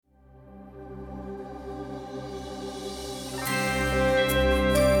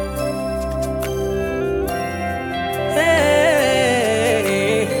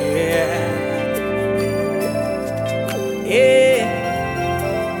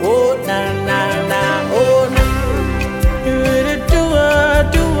Oh na na na, oh na. Do it, do it,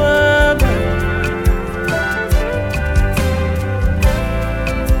 do it.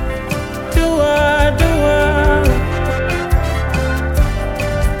 Do it, do it.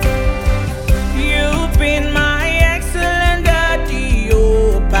 You've been my excellent daddy,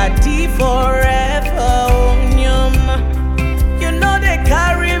 oh, party forever, oh, nyum. You know they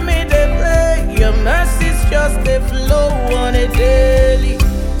carry me, they play. Your mercies just they flow on a daily.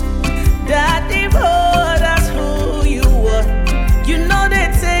 Daddy, oh, that's who you are. You know they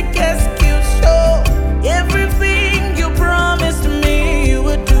take excuse, show everything you promised me you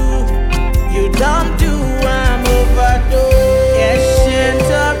would do. You don't do, I'm overdosed. Ancient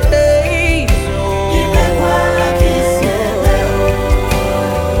of days, oh.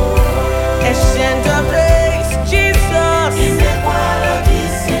 Ancient of days, Jesus.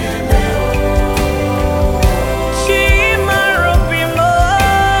 Chimarobimo.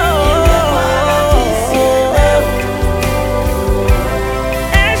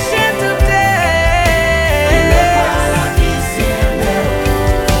 Ancient of days.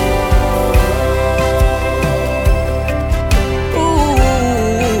 Ooh,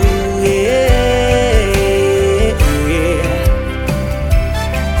 yeah, yeah.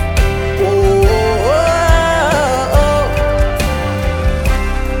 Oh,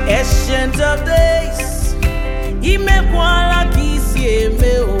 ancient of days, he make one like he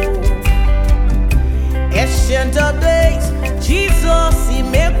me. Ancient of days, Jesus, he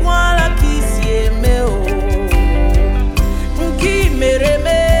make one like he me. Ki mere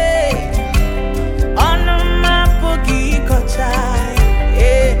me, on my pogi kochai,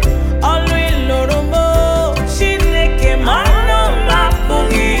 always loromo, she neke man on my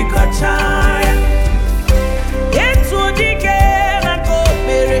pogi kochai. It's what you get, I go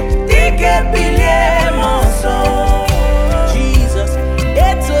mere, dike bilie monso. Jesus,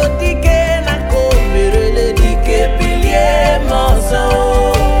 it's what you get, I go mere, dike bilie monso.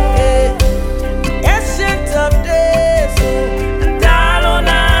 Ancient of days, dalo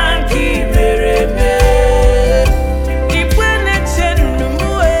na ki mere me. Ipwene chenu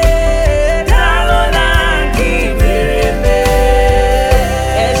mue, dalo na ki mere me.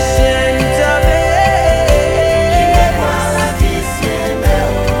 Ancient of days,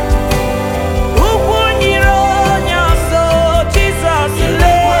 ubunyiro nyaso, Jesus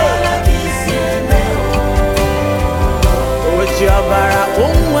le. Ojabara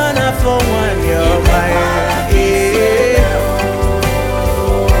umwana for one your mind.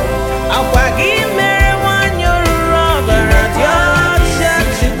 Akwagi mere one your rubber at your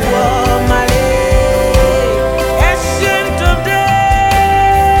church for my ancient of days.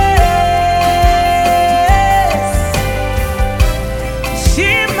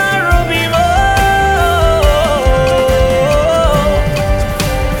 Chimarobimo.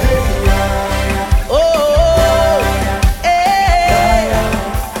 Oh,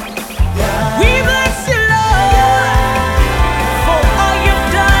 we bless you, Lord, for all you've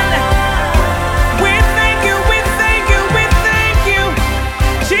done. We thank you, we thank you, we thank you.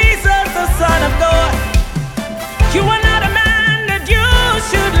 Jesus, the Son of God. You are not a man that you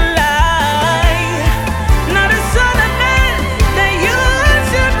should lie, not a son of man that you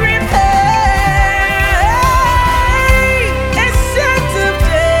should repay. Ancient of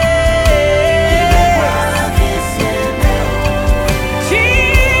days,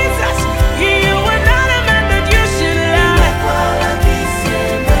 Jesus, you are not a man that you should lie.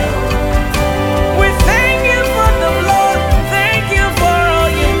 We thank you for the blood, thank you for all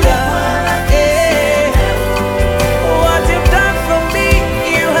you've done. What you've done for me,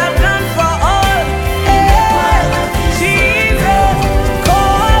 you have done for all. Jesus,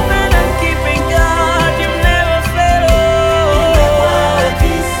 covenant keeping God, you never fail.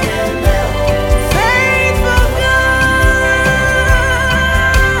 Faithful God,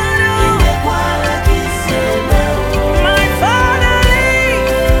 my Father,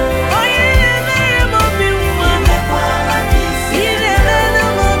 oh, you never move me, woman. You never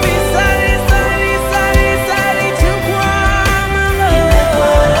move me, sorry, sorry, sorry, sorry, to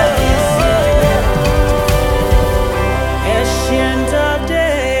ancient of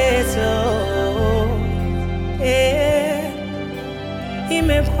days, oh, yeah.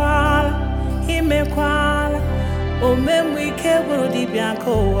 Imekwala, o memwi keburu di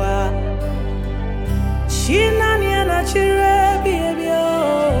biancoa. Shinania na chirebi,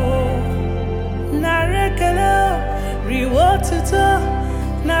 narekelo, riwotuto.